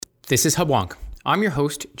This is Hubwonk. I'm your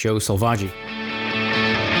host, Joe Selvaggi.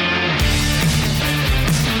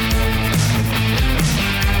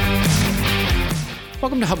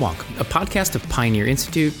 Welcome to Hubwonk, a podcast of Pioneer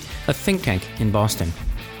Institute, a think tank in Boston.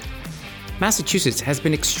 Massachusetts has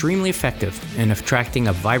been extremely effective in attracting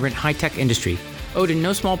a vibrant high-tech industry, owed in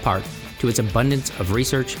no small part to its abundance of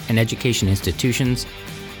research and education institutions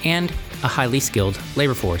and a highly skilled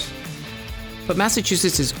labor force. But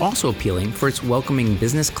Massachusetts is also appealing for its welcoming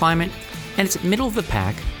business climate and its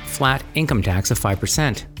middle-of-the-pack flat income tax of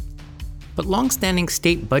 5%. But long-standing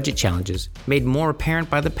state budget challenges, made more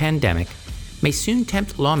apparent by the pandemic, may soon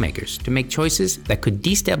tempt lawmakers to make choices that could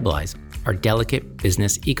destabilize our delicate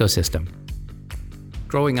business ecosystem.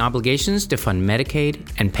 Growing obligations to fund Medicaid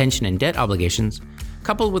and pension and debt obligations,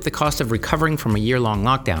 coupled with the cost of recovering from a year-long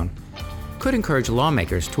lockdown, could encourage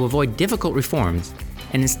lawmakers to avoid difficult reforms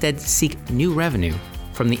and instead seek new revenue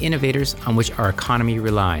from the innovators on which our economy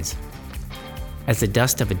relies. As the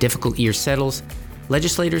dust of a difficult year settles,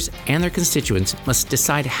 legislators and their constituents must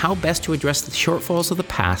decide how best to address the shortfalls of the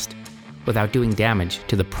past without doing damage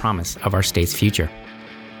to the promise of our state's future.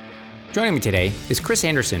 Joining me today is Chris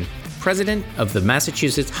Anderson, president of the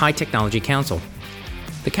Massachusetts High Technology Council.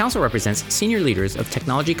 The council represents senior leaders of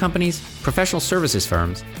technology companies, professional services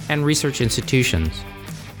firms, and research institutions.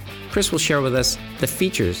 Chris will share with us the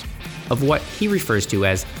features of what he refers to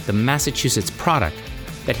as the Massachusetts product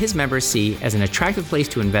that his members see as an attractive place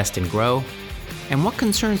to invest and grow, and what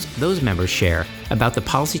concerns those members share about the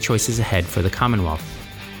policy choices ahead for the Commonwealth.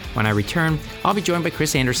 When I return, I'll be joined by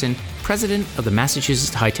Chris Anderson, president of the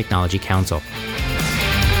Massachusetts High Technology Council.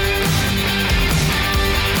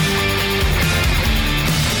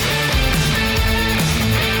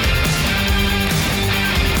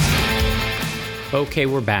 Okay,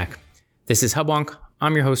 we're back. This is Hubwonk.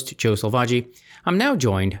 I'm your host, Joe Selvaggi. I'm now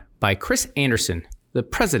joined by Chris Anderson, the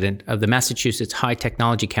president of the Massachusetts High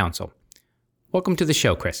Technology Council. Welcome to the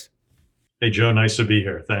show, Chris. Hey, Joe. Nice to be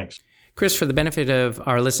here. Thanks. Chris, for the benefit of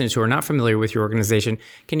our listeners who are not familiar with your organization,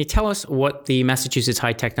 can you tell us what the Massachusetts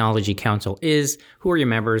High Technology Council is, who are your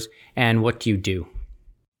members, and what do you do?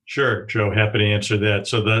 Sure, Joe. Happy to answer that.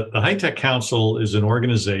 So the High Tech Council is an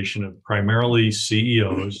organization of primarily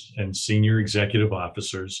CEOs and senior executive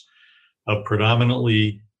officers of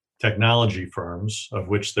predominantly technology firms, of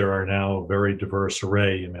which there are now a very diverse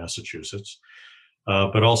array in Massachusetts,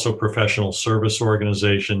 but also professional service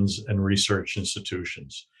organizations and research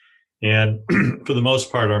institutions. And for the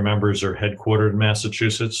most part, our members are headquartered in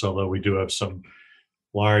Massachusetts, although we do have some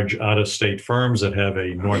large out-of-state firms that have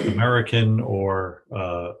a North American or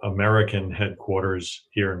American headquarters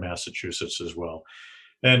here in Massachusetts as well.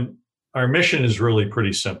 And our mission is really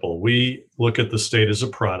pretty simple. We look at the state as a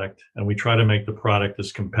product, and we try to make the product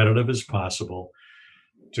as competitive as possible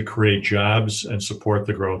to create jobs and support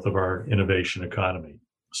the growth of our innovation economy.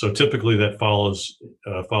 So typically that falls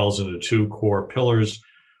into two core pillars.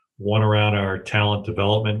 One around our talent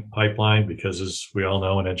development pipeline, because as we all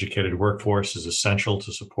know, an educated workforce is essential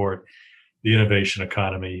to support the innovation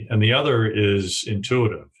economy. And the other is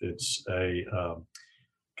intuitive. It's a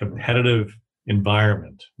competitive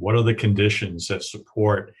environment. What are the conditions that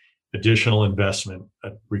support additional investment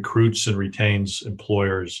that recruits and retains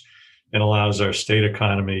employers and allows our state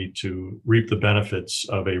economy to reap the benefits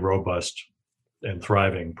of a robust and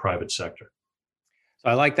thriving private sector? So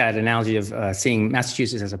I like that analogy of seeing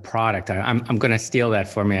Massachusetts as a product. I'm going to steal that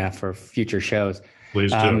for future shows.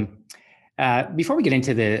 Please do. Before we get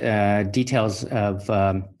into the details of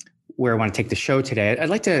where I want to take the show today, I'd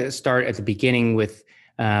like to start at the beginning with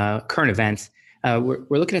current events. We're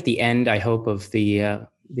looking at the end, I hope, of the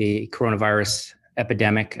coronavirus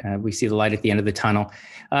epidemic. We see the light at the end of the tunnel.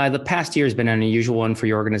 The past year has been an unusual one for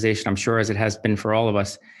your organization, I'm sure, as it has been for all of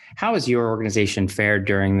us. How has your organization fared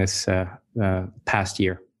during this past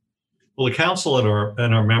year? Well, the council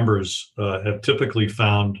and our members have typically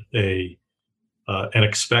found an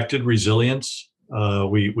expected resilience.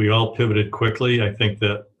 We all pivoted quickly. I think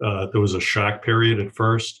that there was a shock period at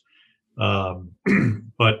first,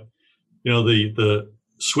 but the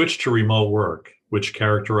switch to remote work, which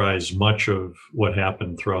characterized much of what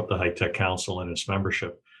happened throughout the High Tech Council and its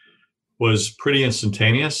membership, was pretty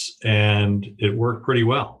instantaneous, and it worked pretty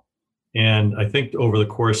well. And I think over the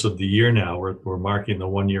course of the year now, we're marking the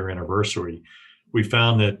 1-year anniversary, we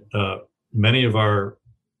found that many of our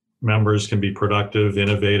members can be productive,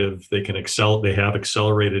 innovative, they have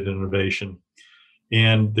accelerated innovation.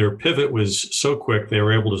 And their pivot was so quick, they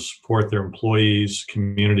were able to support their employees,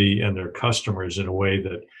 community, and their customers in a way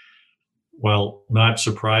that, while not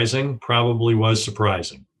surprising, probably was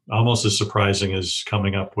surprising. Almost as surprising as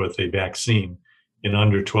coming up with a vaccine in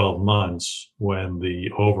under 12 months when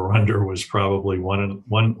the over-under was probably one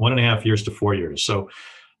and a half years to 4 years. So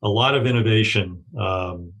a lot of innovation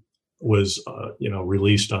was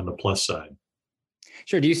released on the plus side.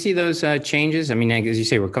 Sure. Do you see those changes? I mean, as you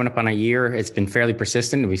say, we're coming up on a year. It's been fairly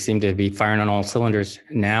persistent. We seem to be firing on all cylinders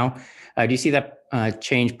now. Do you see that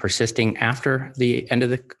change persisting after the end of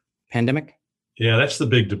the pandemic? Yeah, that's the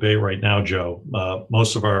big debate right now, Joe.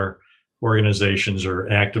 Most of our organizations are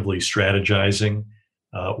actively strategizing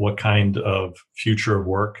what kind of future of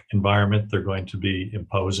work environment they're going to be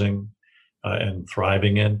imposing and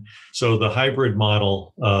thriving in. So the hybrid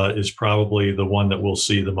model is probably the one that we'll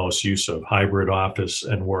see the most use of, hybrid office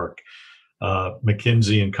and work.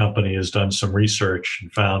 McKinsey and Company has done some research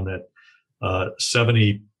and found that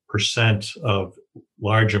 70% of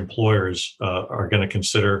large employers are going to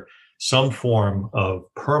consider some form of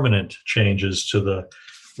permanent changes to the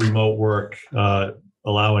remote work,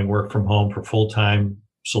 allowing work from home for full-time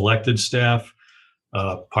selected staff,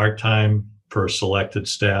 part-time for selected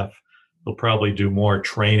staff. They'll probably do more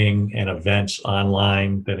training and events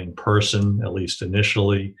online than in person, at least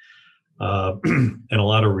initially, and a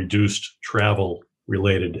lot of reduced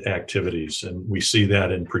travel-related activities. And we see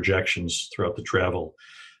that in projections throughout the travel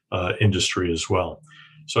industry as well.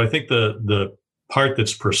 So I think the part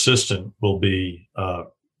that's persistent will be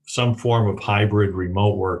some form of hybrid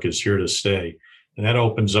remote work is here to stay. And that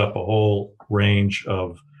opens up a whole range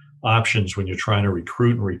of options when you're trying to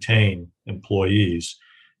recruit and retain employees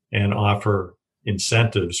and offer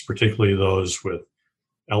incentives, particularly those with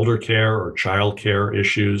elder care or child care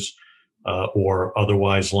issues, or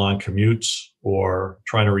otherwise long commutes, or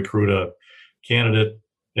trying to recruit a candidate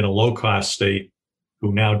in a low-cost state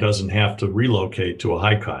who now doesn't have to relocate to a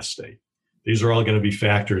high-cost state. These are all going to be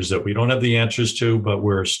factors that we don't have the answers to, but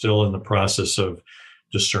we're still in the process of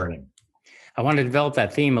discerning. I want to develop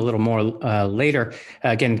that theme a little more later.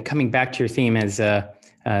 Again, coming back to your theme as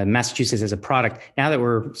Massachusetts as a product, now that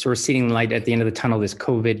we're sort of seeing light at the end of the tunnel, this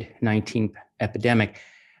COVID-19 epidemic,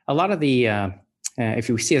 a lot of the, if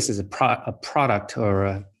you see us as a product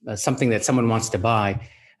or something that someone wants to buy,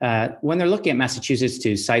 when they're looking at Massachusetts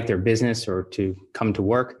to cite their business or to come to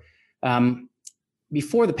work,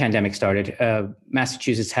 before the pandemic started,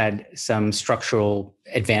 Massachusetts had some structural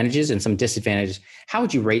advantages and some disadvantages. How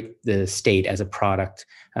would you rate the state as a product?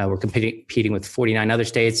 We're competing with 49 other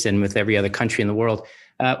states and with every other country in the world.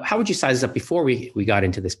 How would you size it up before we got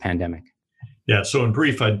into this pandemic? Yeah, so in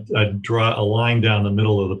brief, I'd draw a line down the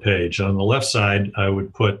middle of the page. On the left side, I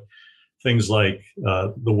would put things like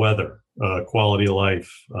the weather, quality of life,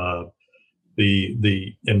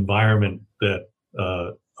 the environment that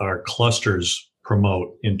our clusters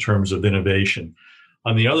promote in terms of innovation.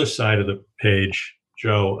 On the other side of the page,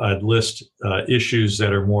 Joe, I'd list issues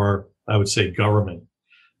that are more, I would say, government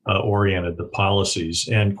oriented, the policies.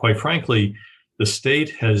 And quite frankly, the state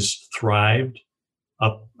has thrived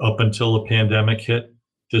up until the pandemic hit,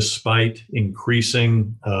 despite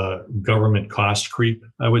increasing government cost creep,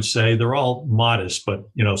 I would say. They're all modest, but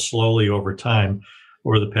slowly over time,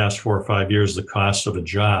 over the past 4 or 5 years, the cost of a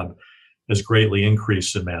job has greatly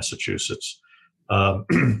increased in Massachusetts.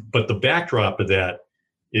 But the backdrop of that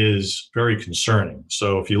is very concerning.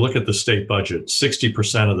 So if you look at the state budget,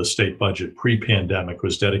 60% of the state budget pre-pandemic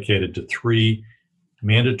was dedicated to 3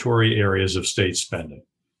 mandatory areas of state spending: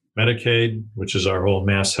 Medicaid, which is our whole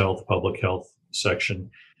mass health, public health section,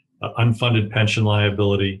 unfunded pension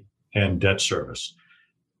liability, and debt service.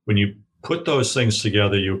 When you put those things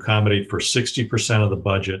together, you accommodate for 60% of the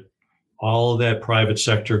budget. All of that private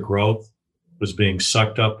sector growth was being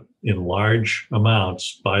sucked up in large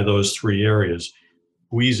amounts by those 3 areas,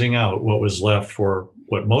 squeezing out what was left for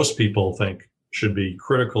what most people think should be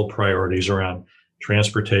critical priorities around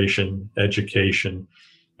transportation, education,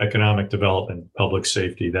 economic development, public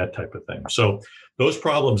safety, that type of thing. So those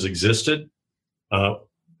problems existed.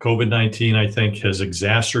 COVID-19, I think, has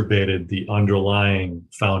exacerbated the underlying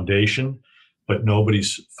foundation, but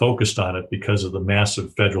nobody's focused on it because of the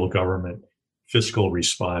massive federal government fiscal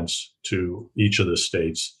response to each of the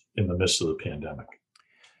states in the midst of the pandemic.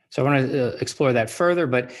 So I want to explore that further,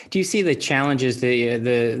 but do you see the challenges,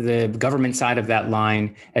 the government side of that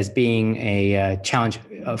line as being a challenge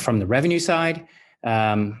from the revenue side?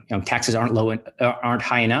 Taxes aren't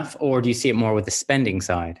high enough, or do you see it more with the spending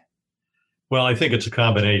side? Well, I think it's a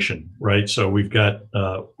combination, right? So we've got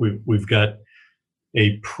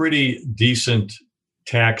a pretty decent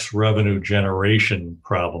tax revenue generation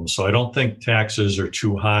problem. So I don't think taxes are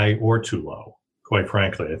too high or too low. Quite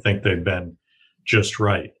frankly, I think they've been just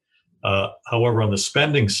right. However, on the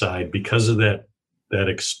spending side, because of that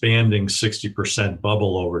expanding 60%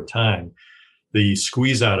 bubble over time, the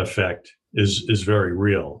squeeze out effect is very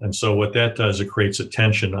real. And so what that does, it creates a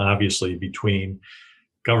tension, obviously, between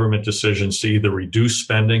government decisions to either reduce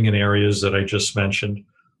spending in areas that I just mentioned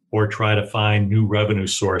or try to find new revenue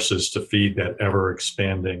sources to feed that ever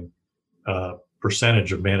expanding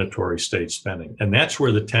percentage of mandatory state spending. And that's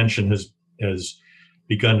where the tension has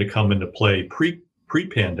begun to come into play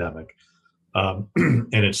pre-pandemic.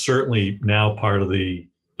 And it's certainly now part of the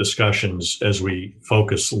discussions as we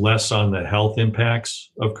focus less on the health impacts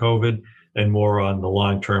of COVID and more on the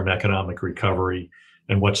long-term economic recovery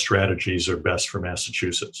and what strategies are best for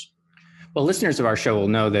Massachusetts. Well, listeners of our show will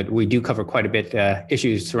know that we do cover quite a bit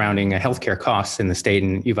issues surrounding healthcare costs in the state,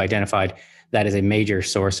 and you've identified that as a major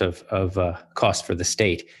source of cost for the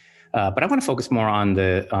state. But I want to focus more on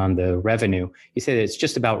the revenue. You say that it's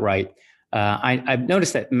just about right. I've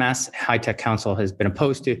noticed that Mass High Tech Council has been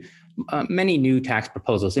opposed to many new tax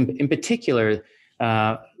proposals, in particular,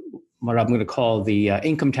 what I'm going to call the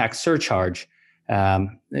income tax surcharge.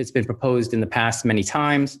 It's been proposed in the past many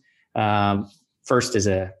times, first as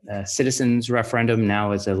a citizens referendum,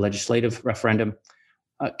 now as a legislative referendum.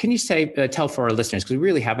 Can you tell for our listeners, because we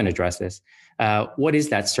really haven't addressed this, what is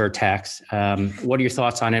that surtax? What are your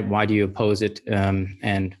thoughts on it? Why do you oppose it,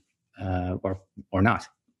 or not?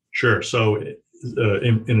 Sure. So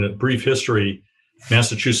in a brief history,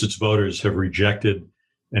 Massachusetts voters have rejected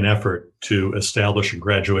an effort to establish a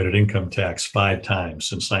graduated income tax 5 times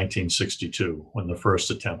since 1962, when the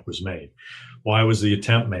first attempt was made. Why was the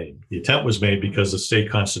attempt made? The attempt was made because the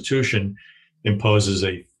state constitution imposes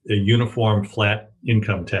a uniform flat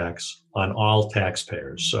income tax on all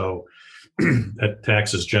taxpayers. So that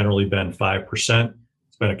tax has generally been 5%.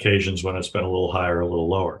 There's been occasions when it's been a little higher, a little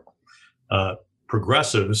lower.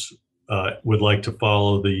 Progressives would like to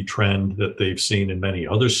follow the trend that they've seen in many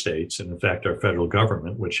other states, and in fact, our federal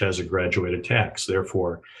government, which has a graduated tax.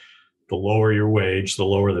 Therefore, the lower your wage, the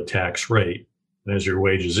lower the tax rate. And as your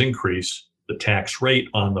wages increase, the tax rate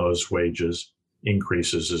on those wages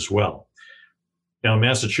increases as well. Now, in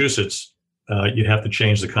Massachusetts, you'd have to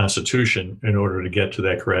change the Constitution in order to get to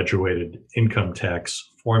that graduated income tax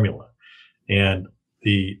formula. And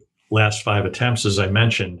the last 5 attempts, as I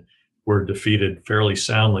mentioned, were defeated fairly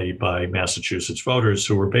soundly by Massachusetts voters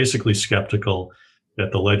who were basically skeptical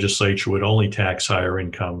that the legislature would only tax higher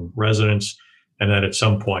income residents and that at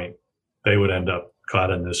some point they would end up caught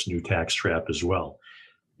in this new tax trap as well.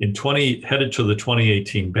 Headed to the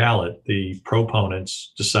 2018 ballot, the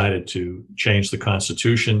proponents decided to change the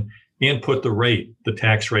Constitution and put the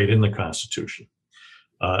tax rate in the Constitution.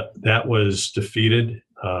 That was defeated,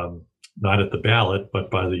 not at the ballot, but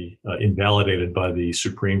invalidated by the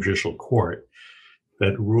Supreme Judicial Court,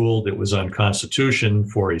 that ruled it was unconstitutional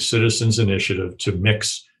for a citizens' initiative to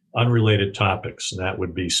mix unrelated topics. And that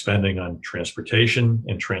would be spending on transportation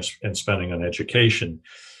and spending on education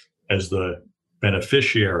as the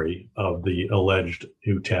beneficiary of the alleged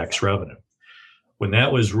new tax revenue. When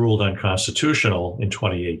that was ruled unconstitutional in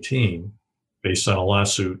 2018, based on a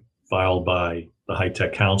lawsuit filed by the High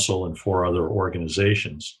Tech Council and 4 other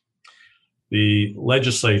organizations, the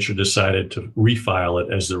legislature decided to refile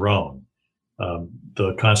it as their own.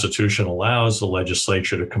 The Constitution allows the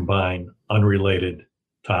legislature to combine unrelated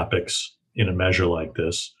topics in a measure like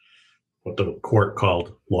this, what the court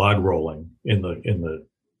called log rolling in the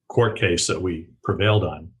court case that we prevailed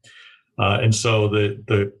on. And so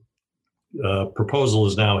the proposal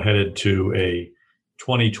is now headed to a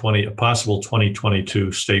possible 2022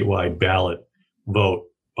 statewide ballot vote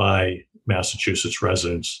by Massachusetts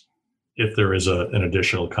residents if there is an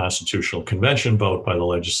additional constitutional convention vote by the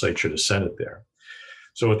legislature to send it there.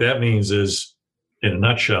 So what that means is, in a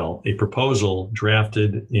nutshell, a proposal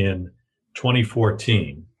drafted in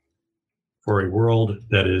 2014 for a world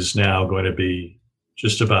that is now going to be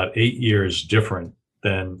just about 8 years different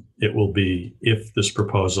than it will be if this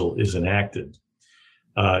proposal is enacted,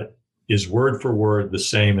 is word for word the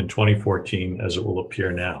same in 2014 as it will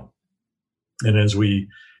appear now. And as we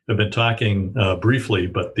have been talking briefly,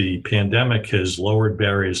 but the pandemic has lowered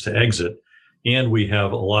barriers to exit, and we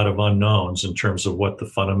have a lot of unknowns in terms of what the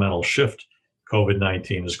fundamental shift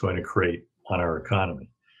COVID-19 is going to create on our economy.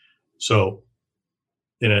 So,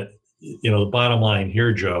 the bottom line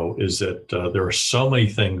here, Joe, is that there are so many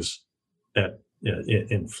things that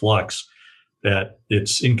in flux that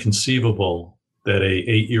it's inconceivable that a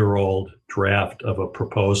 8-year-old draft of a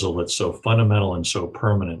proposal that's so fundamental and so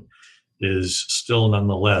permanent is still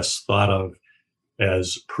nonetheless thought of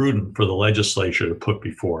as prudent for the legislature to put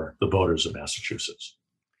before the voters of Massachusetts.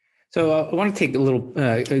 So I want to get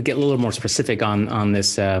a little more specific on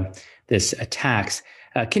this tax.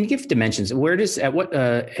 Can you give dimensions? Where does at what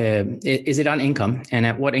is it on income, and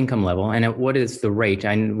at what income level, and at what is the rate?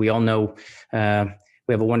 And we all know we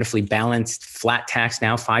have a wonderfully balanced flat tax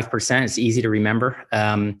now, 5%. It's easy to remember,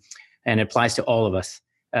 and it applies to all of us.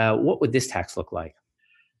 What would this tax look like?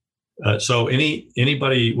 So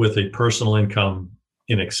anybody with a personal income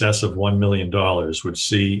in excess of $1 million would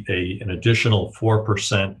see an additional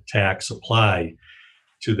 4% tax apply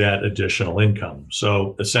to that additional income.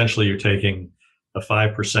 So essentially, you're taking a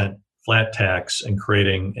 5% flat tax and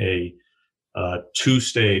creating a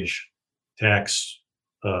two-stage tax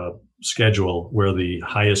schedule where the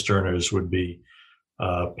highest earners would be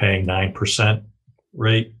paying 9%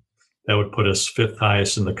 rate. That would put us fifth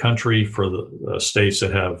highest in the country for the states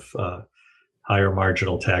that have higher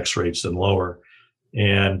marginal tax rates than lower.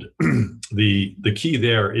 And the key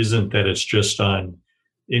there isn't that it's just on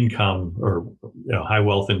income or high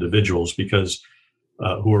wealth individuals, because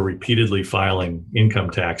who are repeatedly filing income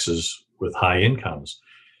taxes with high incomes.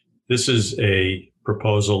 This is a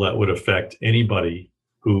proposal that would affect anybody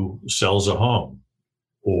who sells a home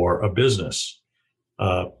or a business,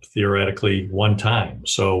 theoretically one time.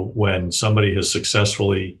 So when somebody has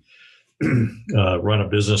successfully run a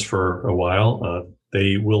business for a while,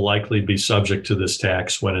 they will likely be subject to this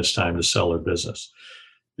tax when it's time to sell their business.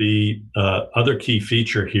 The other key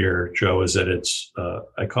feature here, Joe, is that it's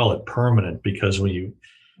I call it permanent, because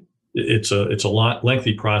it's a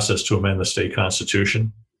lengthy process to amend the state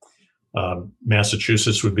constitution.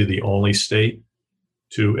 Massachusetts would be the only state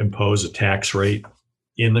to impose a tax rate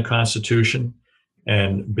in the Constitution.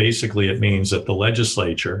 And basically it means that the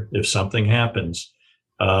legislature, if something happens,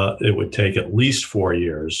 it would take at least 4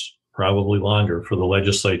 years, probably longer, for the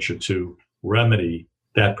legislature to remedy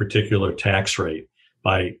that particular tax rate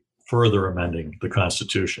by further amending the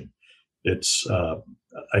Constitution.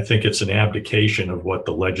 I think it's an abdication of what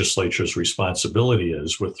the legislature's responsibility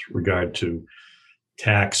is with regard to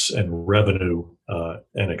tax and revenue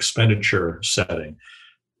and expenditure setting.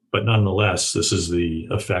 But nonetheless, this is the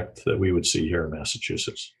effect that we would see here in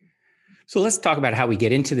Massachusetts. So let's talk about how we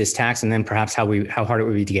get into this tax, and then perhaps how hard it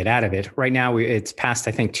would be to get out of it. Right now, it's passed,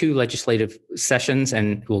 I think, 2 legislative sessions,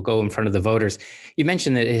 and will go in front of the voters. You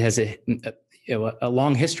mentioned that it has a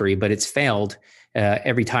long history, but it's failed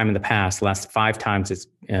every time in the past. The last 5 times it's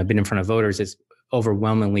been in front of voters, it's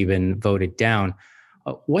overwhelmingly been voted down.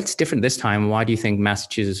 What's different this time? Why do you think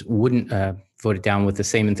Massachusetts wouldn't vote it down with the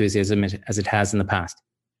same enthusiasm as it has in the past?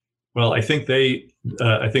 Well, I think they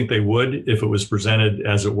would if it was presented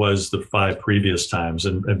as it was the 5 previous times.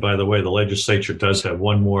 And by the way, the legislature does have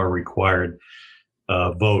one more required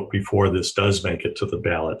vote before this does make it to the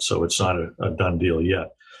ballot. So it's not a done deal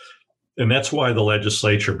yet. And that's why the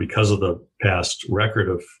legislature, because of the past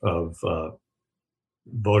record of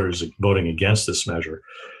voters voting against this measure,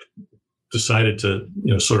 decided to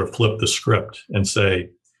sort of flip the script and say,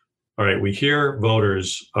 all right, we hear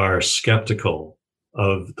voters are skeptical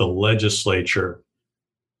of the legislature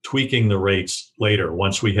tweaking the rates later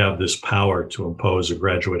once we have this power to impose a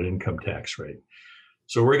graduate income tax rate.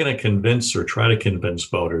 So we're going to convince, or try to convince,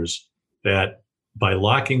 voters that by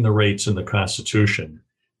locking the rates in the Constitution,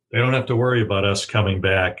 they don't have to worry about us coming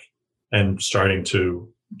back and starting to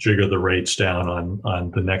jigger the rates down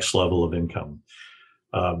on the next level of income.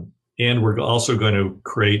 And we're also going to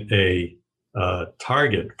create a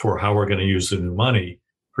target for how we're going to use the new money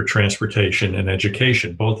for transportation and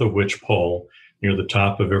education, both of which poll near the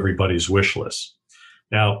top of everybody's wish list.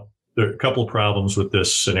 Now, there are a couple of problems with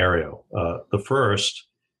this scenario. The first,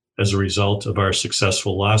 as a result of our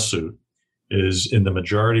successful lawsuit, is in the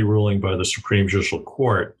majority ruling by the Supreme Judicial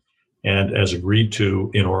Court, and as agreed to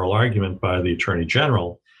in oral argument by the Attorney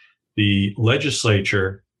General, the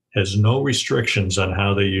legislature has no restrictions on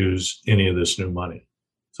how they use any of this new money.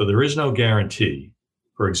 So there is no guarantee,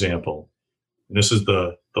 for example, and this is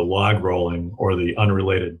the log rolling or the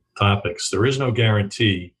unrelated topics, there is no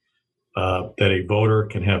guarantee that a voter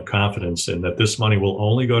can have confidence in that this money will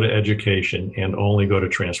only go to education and only go to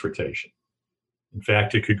transportation. In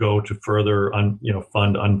fact, it could go to further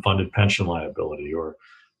fund unfunded pension liability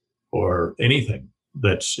or anything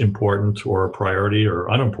that's important or a priority or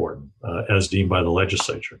unimportant as deemed by the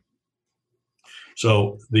legislature.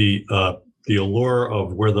 So the allure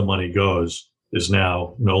of where the money goes is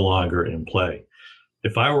now no longer in play.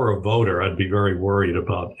 If I were a voter, I'd be very worried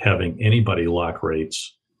about having anybody lock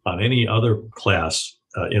rates on any other class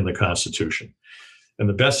in the Constitution. And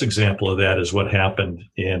the best example of that is what happened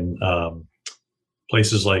in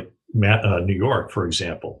places like New York, for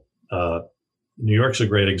example. New York's a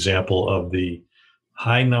great example of the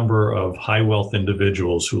high number of high wealth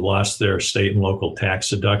individuals who lost their state and local tax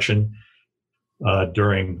deduction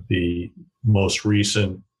during the most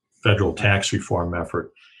recent federal tax reform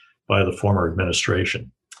effort by the former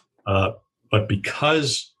administration. But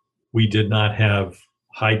because we did not have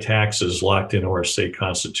high taxes locked into our state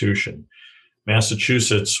constitution,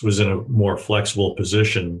 Massachusetts was in a more flexible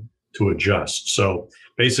position to adjust. So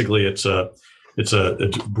basically, it's a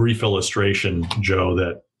brief illustration, Joe,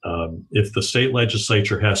 that if the state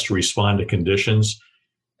legislature has to respond to conditions,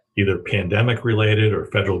 either pandemic related or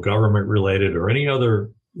federal government related or any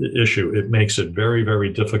other issue, it makes it very,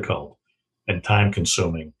 very difficult and time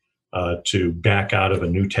consuming to back out of a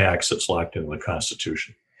new tax that's locked into the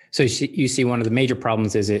Constitution. So you see one of the major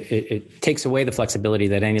problems is it takes away the flexibility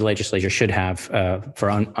that any legislature should have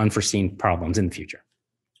for unforeseen problems in the future.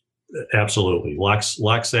 Absolutely. Locks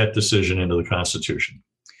that decision into the Constitution.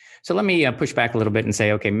 So let me push back a little bit and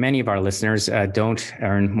say, okay, many of our listeners don't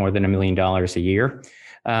earn more than $1 million a year.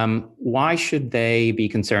 Why should they be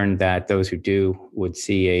concerned that those who do would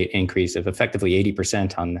see an increase of effectively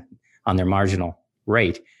 80% on their marginal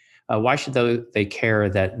rate? Why should they care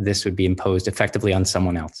that this would be imposed effectively on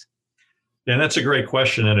someone else? And that's a great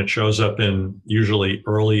question. And it shows up in usually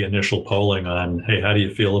early initial polling on, hey, how do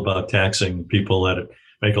you feel about taxing people that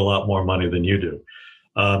make a lot more money than you do?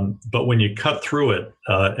 But when you cut through it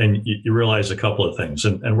and you realize a couple of things,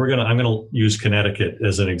 and I'm going to use Connecticut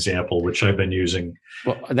as an example, which I've been using.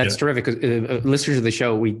 Well, that's terrific. Listeners of the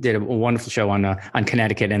show, we did a wonderful show on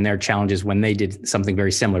Connecticut and their challenges when they did something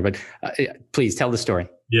very similar. But please tell the story.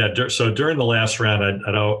 Yeah. So during the last round,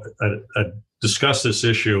 I'd discuss this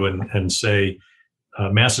issue and say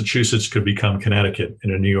Massachusetts could become Connecticut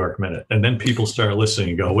in a New York minute. And then people start listening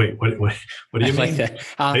and go, wait, what do you mean? Like that.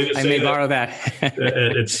 I may borrow that.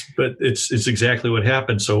 It's exactly what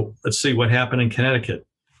happened. So let's see what happened in Connecticut.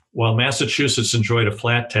 While Massachusetts enjoyed a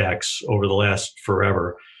flat tax over the last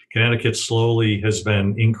forever, Connecticut slowly has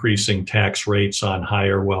been increasing tax rates on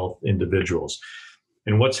higher wealth individuals.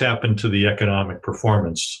 And what's happened to the economic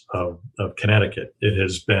performance of Connecticut? It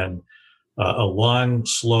has been a long,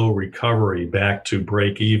 slow recovery back to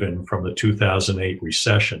break even from the 2008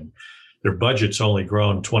 recession. Their budget's only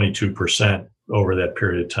grown 22% over that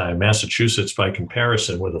period of time. Massachusetts, by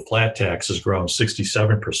comparison, with a flat tax, has grown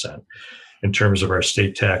 67% in terms of our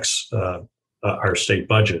state tax, our state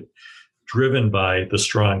budget, driven by the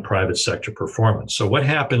strong private sector performance. So what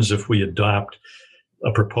happens if we adopt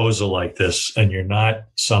a proposal like this and you're not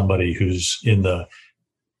somebody who's in the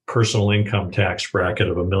personal income tax bracket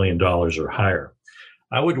of $1 million or higher?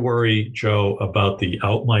 I would worry, Joe, about the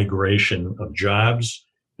outmigration of jobs,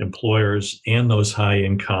 employers, and those high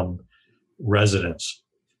income residents.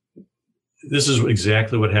 This is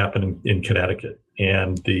exactly what happened in Connecticut.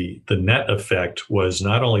 And the net effect was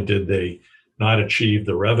not only did they not achieve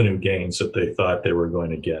the revenue gains that they thought they were going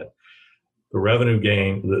to get, the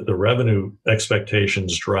revenue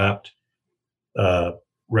expectations dropped,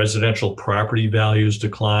 residential property values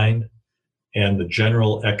declined, and the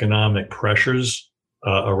general economic pressures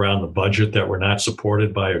around the budget that were not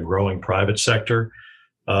supported by a growing private sector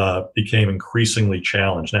became increasingly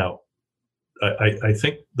challenged. Now, I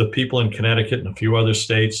think the people in Connecticut and a few other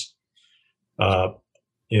states,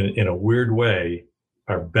 in a weird way,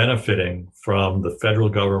 are benefiting from the federal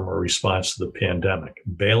government response to the pandemic,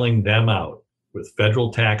 bailing them out with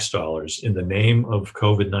federal tax dollars in the name of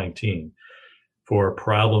COVID-19 for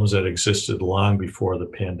problems that existed long before the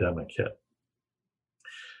pandemic hit.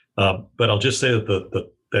 But I'll just say that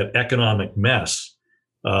that economic mess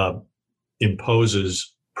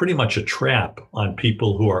imposes pretty much a trap on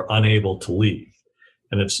people who are unable to leave.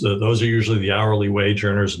 And those are usually the hourly wage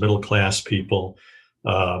earners, middle-class people.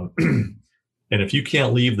 And if you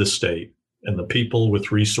can't leave the state, and the people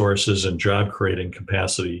with resources and job-creating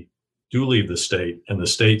capacity do leave the state, and the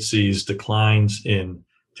state sees declines in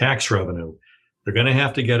tax revenue, they're going to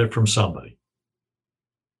have to get it from somebody.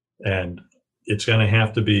 And it's going to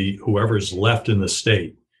have to be whoever's left in the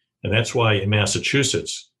state. And that's why in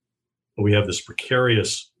Massachusetts, we have this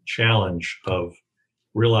precarious challenge of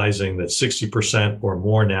realizing that 60% or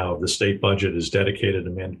more now of the state budget is dedicated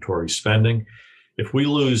to mandatory spending. If we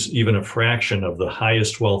lose even a fraction of the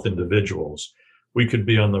highest wealth individuals, we could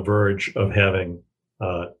be on the verge of having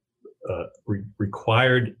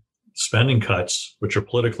required spending cuts, which are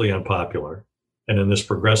politically unpopular, and in this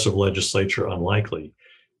progressive legislature, unlikely,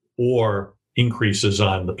 or increases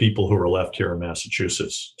on the people who are left here in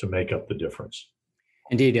Massachusetts to make up the difference.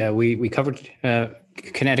 Indeed. We covered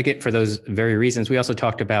Connecticut for those very reasons. We also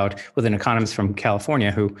talked about with an economist from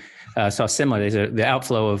California who saw similar. The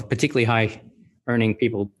outflow of particularly high earning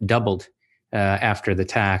people doubled after the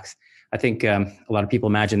tax. I think a lot of people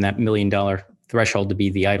imagine that $1 million threshold to be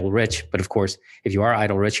the idle rich. But of course, if you are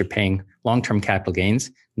idle rich, you're paying long-term capital gains,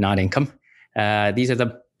 not income. These are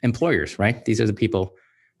the employers, right? These are the people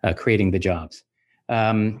creating the jobs.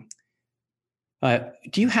 Do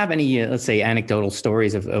you have any, let's say, anecdotal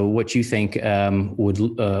stories of what you think would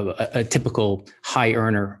a typical high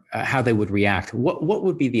earner, how they would react? What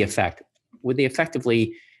would be the effect? Would they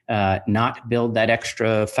effectively not build that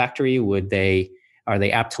extra factory? Are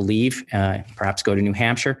they apt to leave, perhaps go to New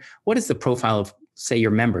Hampshire? What is the profile of, say,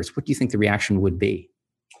 your members? What do you think the reaction would be?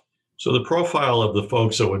 So the profile of the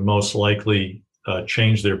folks that would most likely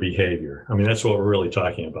change their behavior, I mean, that's what we're really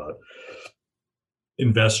talking about.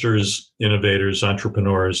 Investors, innovators,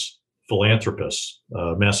 entrepreneurs, philanthropists.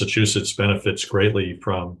 Massachusetts benefits greatly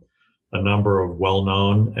from a number of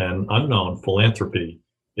well-known and unknown philanthropy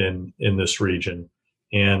in this region.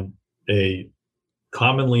 And a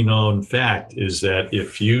commonly known fact is that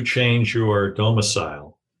if you change your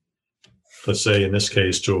domicile, let's say in this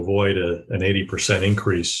case to avoid an 80%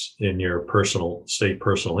 increase in your state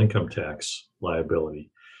personal income tax liability,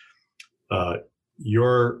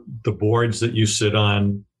 the boards that you sit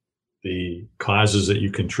on, the causes that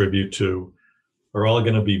you contribute to are all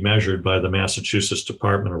going to be measured by the Massachusetts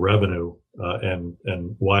Department of Revenue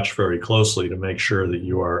and watch very closely to make sure that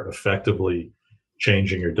you are effectively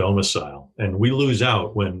changing your domicile. And we lose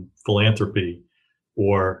out when philanthropy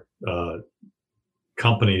or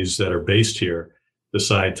companies that are based here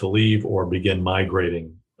decide to leave or begin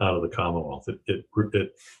migrating out of the Commonwealth. It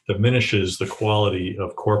diminishes the quality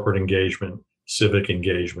of corporate engagement, civic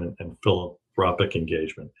engagement, and philanthropic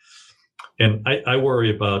engagement. And I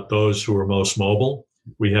worry about those who are most mobile.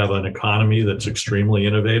 We have an economy that's extremely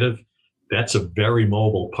innovative. That's a very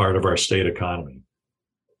mobile part of our state economy.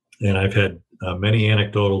 And I've had many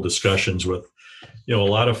anecdotal discussions with, a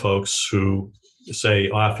lot of folks who say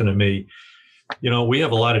often to me, we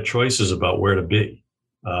have a lot of choices about where to be.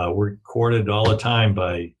 We're courted all the time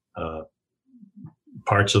by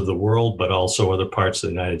parts of the world, but also other parts of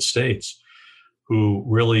the United States, who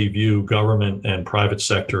really view government and private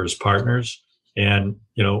sector as partners. And,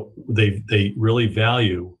 they really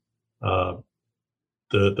value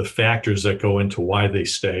the factors that go into why they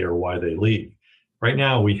stay or why they leave. Right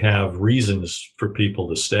now, we have reasons for people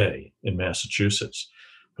to stay in Massachusetts,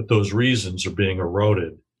 but those reasons are being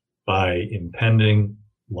eroded by impending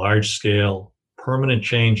large-scale permanent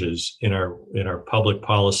changes in our public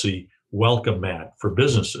policy welcome mat for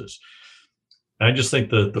businesses. I just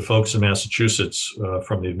think that the folks in Massachusetts,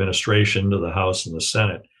 from the administration to the House and the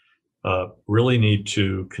Senate, really need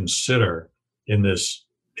to consider in this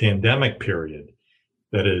pandemic period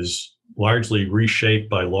that is largely reshaped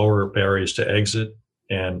by lower barriers to exit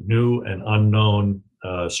and new and unknown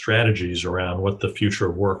strategies around what the future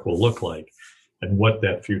of work will look like and what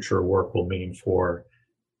that future of work will mean for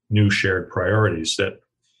new shared priorities. That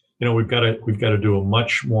we've got to do a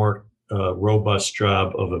much more robust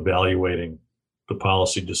job of evaluating the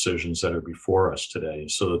policy decisions that are before us today,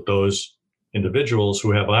 so that those individuals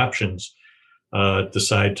who have options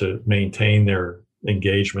decide to maintain their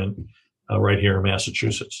engagement right here in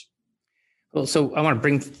Massachusetts. Well, so I want to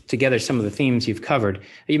bring together some of the themes you've covered.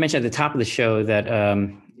 You mentioned at the top of the show that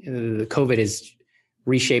the COVID has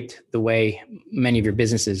reshaped the way many of your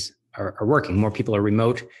businesses are working. More people are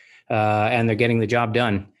remote, and they're getting the job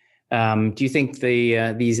done. Do you think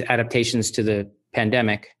these adaptations to the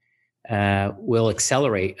pandemic will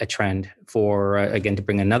accelerate a trend for, again, to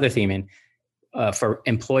bring another theme in, for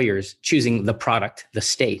employers choosing the product, the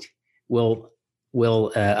state? Will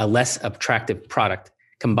a less attractive product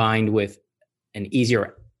combined with an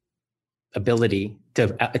easier ability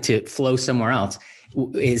to flow somewhere else,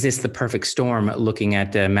 is this the perfect storm looking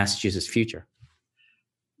at Massachusetts' future?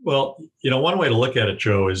 Well, one way to look at it,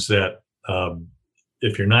 Joe, is that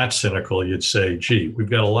if you're not cynical, you'd say, gee, we've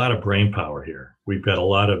got a lot of brain power here. We've got a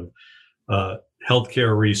lot of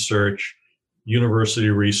healthcare research, university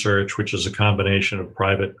research, which is a combination of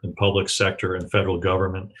private and public sector and federal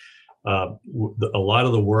government. A lot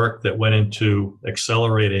of the work that went into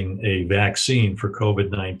accelerating a vaccine for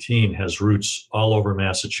COVID-19 has roots all over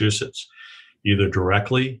Massachusetts, either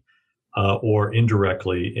directly or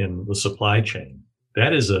indirectly in the supply chain.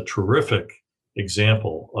 That is a terrific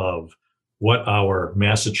example of what our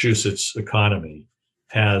Massachusetts economy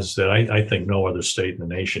has that I think no other state in the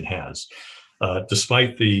nation has.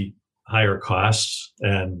 Despite the higher costs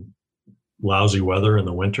and lousy weather in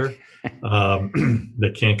the winter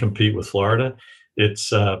that can't compete with Florida,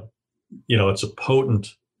 it's a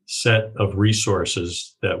potent set of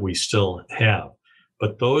resources that we still have,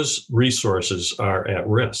 but those resources are at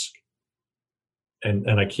risk, and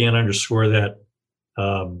I can't underscore that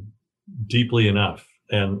deeply enough.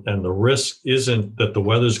 and the risk isn't that the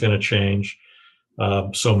weather's going to change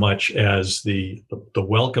so much as the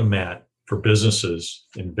welcome mat for businesses,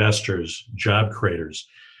 investors, job creators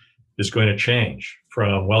is going to change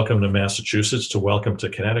from welcome to Massachusetts to welcome to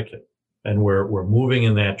Connecticut. And we're moving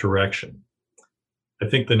in that direction. I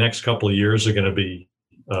think the next couple of years are going to be,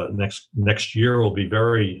 next year will be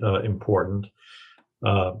very important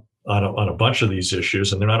on a bunch of these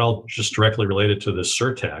issues. And they're not all just directly related to this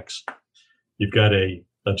surtax. You've got I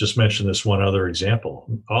just mentioned this one other example.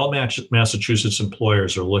 All Massachusetts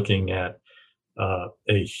employers are looking at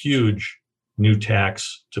a huge new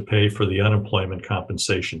tax to pay for the unemployment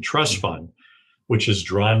compensation trust fund, which is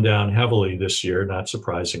drawn down heavily this year, not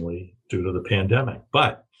surprisingly, due to the pandemic.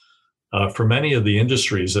 But for many of the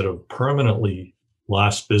industries that have permanently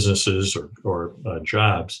lost businesses or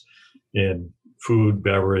jobs in food,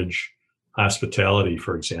 beverage, hospitality,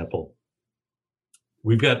 for example,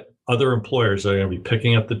 we've got other employers that are going to be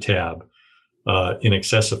picking up the tab in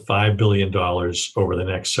excess of $5 billion over the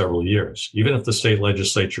next several years. Even if the state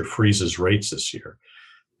legislature freezes rates this year,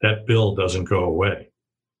 that bill doesn't go away.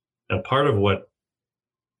 Now, part of what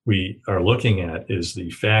we are looking at is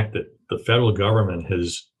the fact that the federal government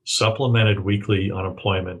has supplemented weekly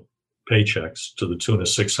unemployment paychecks to the tune of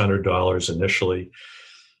 $600 initially.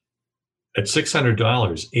 At $600,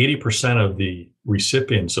 80% of the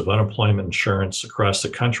recipients of unemployment insurance across the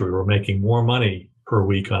country were making more money per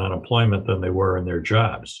week on unemployment than they were in their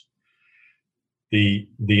jobs. The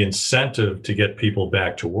incentive to get people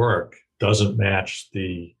back to work doesn't match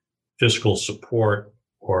the fiscal support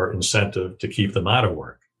or incentive to keep them out of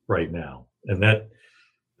work right now. And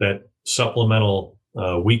that supplemental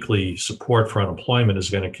weekly support for unemployment is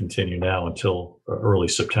going to continue now until early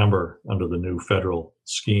September under the new federal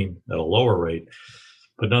scheme at a lower rate.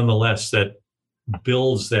 But nonetheless, that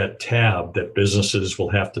builds that tab that businesses will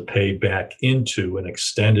have to pay back into an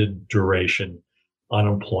extended duration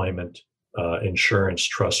unemployment insurance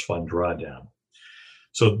trust fund drawdown.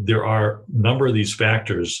 So there are a number of these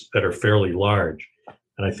factors that are fairly large.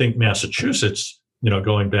 And I think Massachusetts,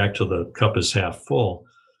 going back to the cup is half full,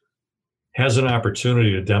 has an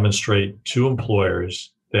opportunity to demonstrate to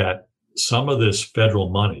employers that some of this federal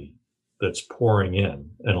money that's pouring in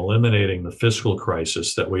and eliminating the fiscal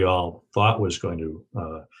crisis that we all thought was going to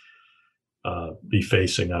be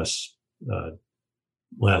facing us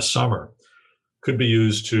last summer could be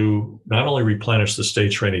used to not only replenish the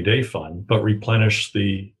state's rainy day fund, but replenish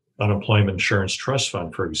the unemployment insurance trust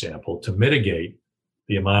fund, for example, to mitigate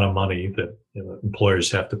the amount of money that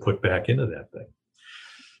employers have to put back into that thing.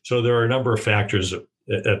 So there are a number of factors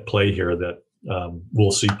at play here that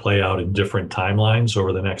we'll see play out in different timelines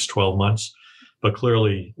over the next 12 months. But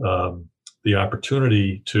clearly, the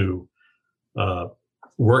opportunity to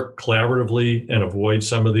work collaboratively and avoid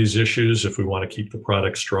some of these issues if we want to keep the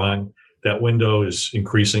product strong, that window is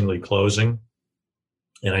increasingly closing.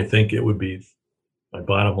 And I think it would be, my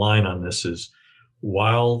bottom line on this is,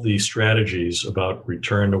 while the strategies about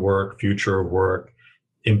return to work, future of work,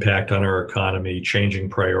 impact on our economy, changing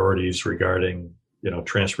priorities regarding,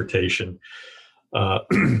 transportation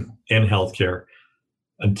and healthcare,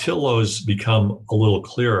 until those become a little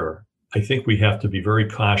clearer, I think we have to be very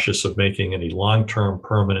cautious of making any long-term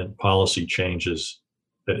permanent policy changes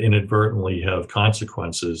that inadvertently have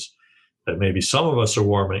consequences that maybe some of us are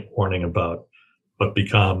warning about, but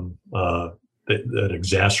become that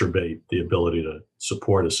exacerbate the ability to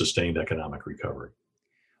support a sustained economic recovery.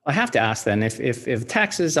 I have to ask then, if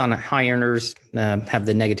taxes on high earners have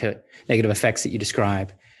the negative effects that you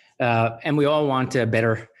describe, and we all want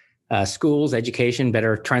better schools, education,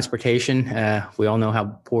 better transportation. We all know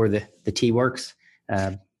how poor the T works,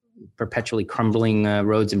 perpetually crumbling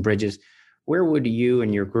roads and bridges. Where would you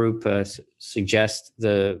and your group suggest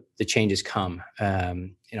the changes come?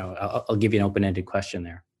 I'll give you an open-ended question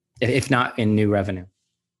there, if not in new revenue.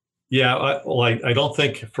 Yeah, I don't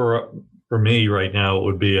think for me right now it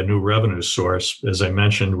would be a new revenue source. As I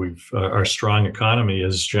mentioned, our strong economy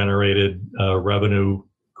has generated revenue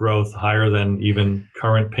growth higher than even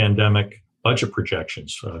current pandemic budget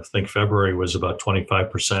projections. I think February was about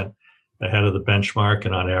 25% ahead of the benchmark,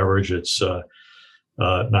 and on average, it's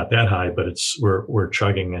not that high, but we're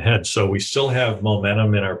chugging ahead. So we still have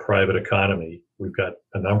momentum in our private economy. We've got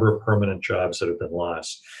a number of permanent jobs that have been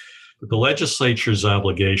lost. But the legislature's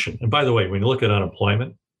obligation, and by the way, when you look at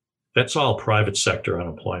unemployment, that's all private sector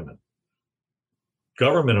unemployment.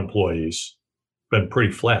 Government employees been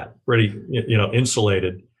pretty flat, pretty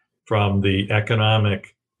insulated from the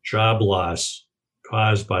economic job loss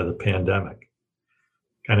caused by the pandemic.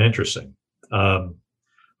 Kind of interesting. But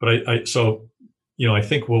I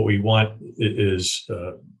think what we want is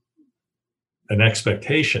an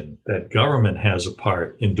expectation that government has a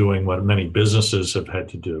part in doing what many businesses have had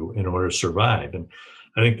to do in order to survive. And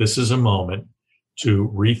I think this is a moment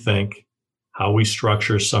to rethink how we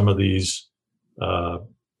structure some of these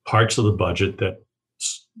parts of the budget that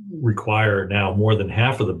require now more than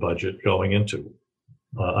half of the budget going into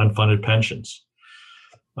unfunded pensions.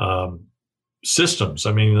 Systems.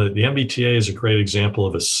 I mean, the MBTA is a great example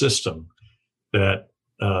of a system that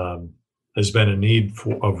has been in need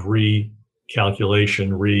of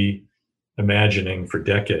recalculation, reimagining for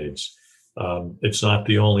decades. It's not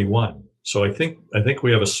the only one. So I think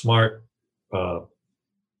we have a smart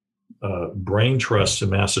brain trust in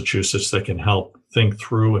Massachusetts that can help think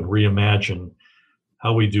through and reimagine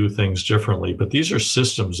how we do things differently. But these are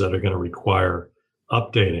systems that are going to require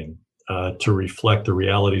updating to reflect the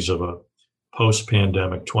realities of a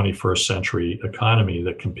post-pandemic 21st century economy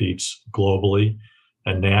that competes globally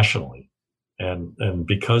and nationally. And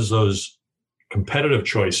because those competitive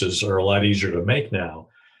choices are a lot easier to make now,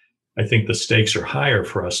 I think the stakes are higher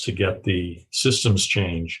for us to get the systems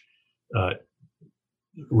change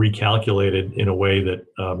recalculated in a way that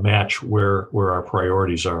match where our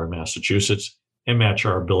priorities are in Massachusetts and match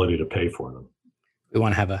our ability to pay for them. We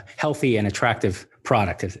want to have a healthy and attractive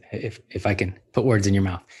product, if I can put words in your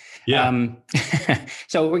mouth. Yeah.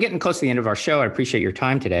 So we're getting close to the end of our show. I appreciate your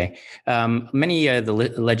time today. Many of the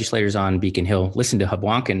legislators on Beacon Hill listen to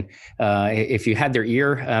Hubwonk, and if you had their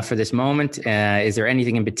ear for this moment, is there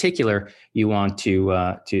anything in particular you want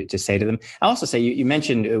to say to them? I'll also say you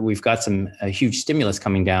mentioned we've got some huge stimulus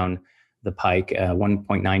coming down the pike,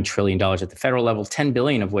 $1.9 trillion at the federal level, $10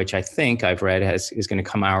 billion of which I think I've read is going to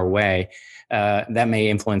come our way. That may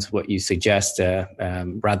influence what you suggest,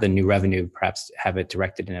 rather than new revenue, perhaps have it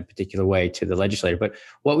directed in a particular way to the legislator. But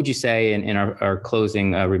what would you say in our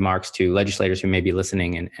closing remarks to legislators who may be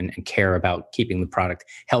listening and care about keeping the product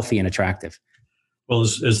healthy and attractive? Well,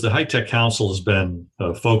 as the High Tech Council has been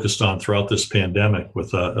focused on throughout this pandemic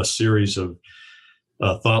with a series of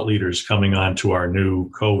thought leaders coming on to our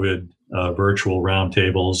new COVID virtual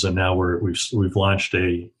roundtables, and now we've launched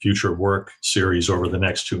a Future of Work series over the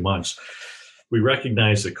next 2 months. We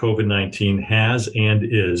recognize that COVID-19 has and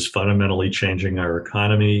is fundamentally changing our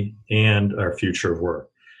economy and our future of work.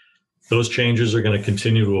 Those changes are going to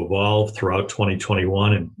continue to evolve throughout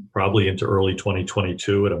 2021 and probably into early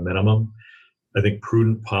 2022 at a minimum. I think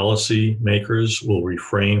prudent policy makers will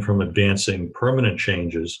refrain from advancing permanent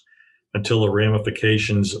changes until the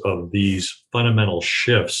ramifications of these fundamental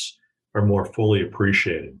shifts are more fully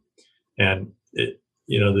appreciated. And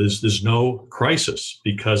there's no crisis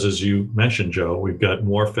because, as you mentioned, Joe, we've got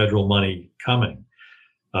more federal money coming.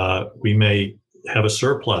 We may have a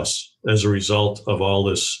surplus as a result of all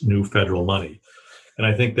this new federal money. And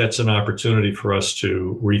I think that's an opportunity for us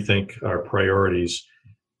to rethink our priorities.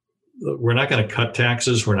 We're not going to cut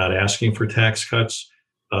taxes. We're not asking for tax cuts.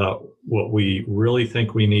 What we really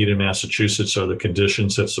think we need in Massachusetts are the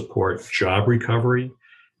conditions that support job recovery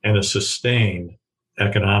and a sustained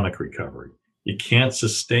economic recovery. You can't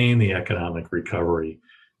sustain the economic recovery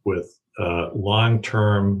with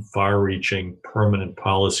long-term, far-reaching, permanent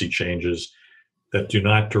policy changes that do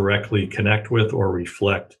not directly connect with or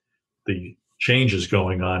reflect the changes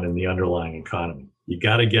going on in the underlying economy. You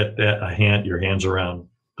got to get your hands around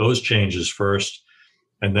those changes first,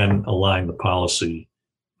 and then align the policy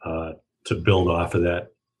to build off of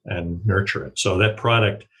that and nurture it. So that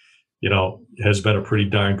product, has been a pretty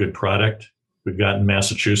darn good product. We've gotten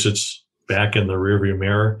Massachusetts back in the rearview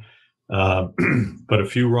mirror, but a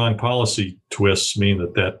few wrong policy twists mean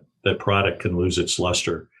that product can lose its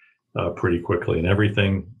luster pretty quickly, and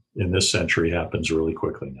everything in this century happens really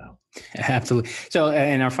quickly now. Absolutely. So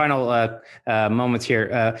in our final moments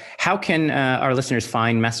here, how can our listeners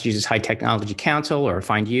find Massachusetts High Technology Council, or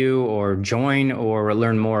find you, or join, or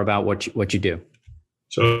learn more about what you do?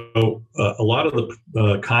 So a lot of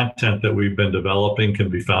the content that we've been developing can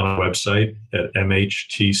be found on our website at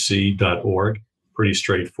mhtc.org. Pretty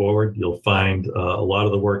straightforward. You'll find a lot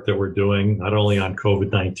of the work that we're doing, not only on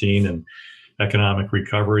COVID-19 and economic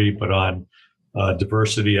recovery, but on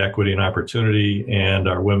diversity, equity, and opportunity, and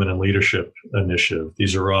our Women in Leadership initiative.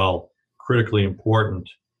 These are all critically important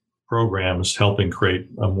programs helping create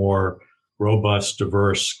a more robust,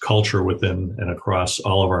 diverse culture within and across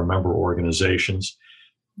all of our member organizations.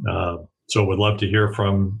 So we'd love to hear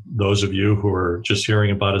from those of you who are just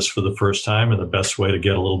hearing about us for the first time, and the best way to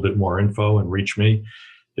get a little bit more info and reach me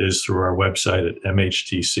is through our website at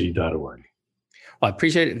mhtc.org. Well, I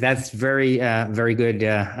appreciate it. That's very, very good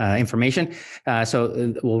information.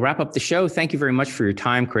 So we'll wrap up the show. Thank you very much for your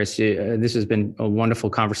time, Chris. This has been a wonderful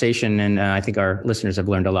conversation, and I think our listeners have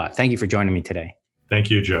learned a lot. Thank you for joining me today. Thank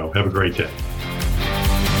you, Joe. Have a great day.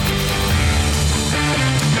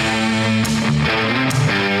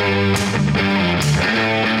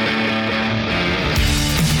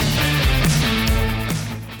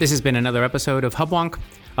 This has been another episode of Hubwonk,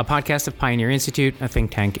 a podcast of Pioneer Institute, a think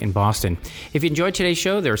tank in Boston. If you enjoyed today's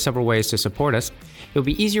show, there are several ways to support us. It will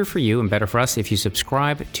be easier for you and better for us if you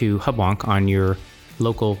subscribe to Hubwonk on your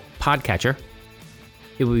local podcatcher.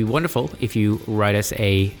 It would be wonderful if you write us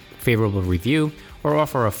a favorable review or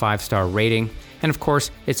offer a 5-star rating. And of course,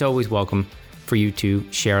 it's always welcome for you to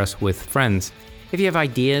share us with friends. If you have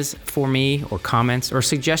ideas for me or comments or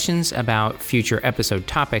suggestions about future episode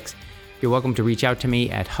topics, you're welcome to reach out to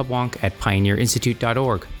me at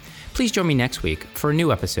hubwonk@pioneerinstitute.org. Please join me next week for a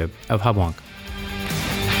new episode of Hubwonk.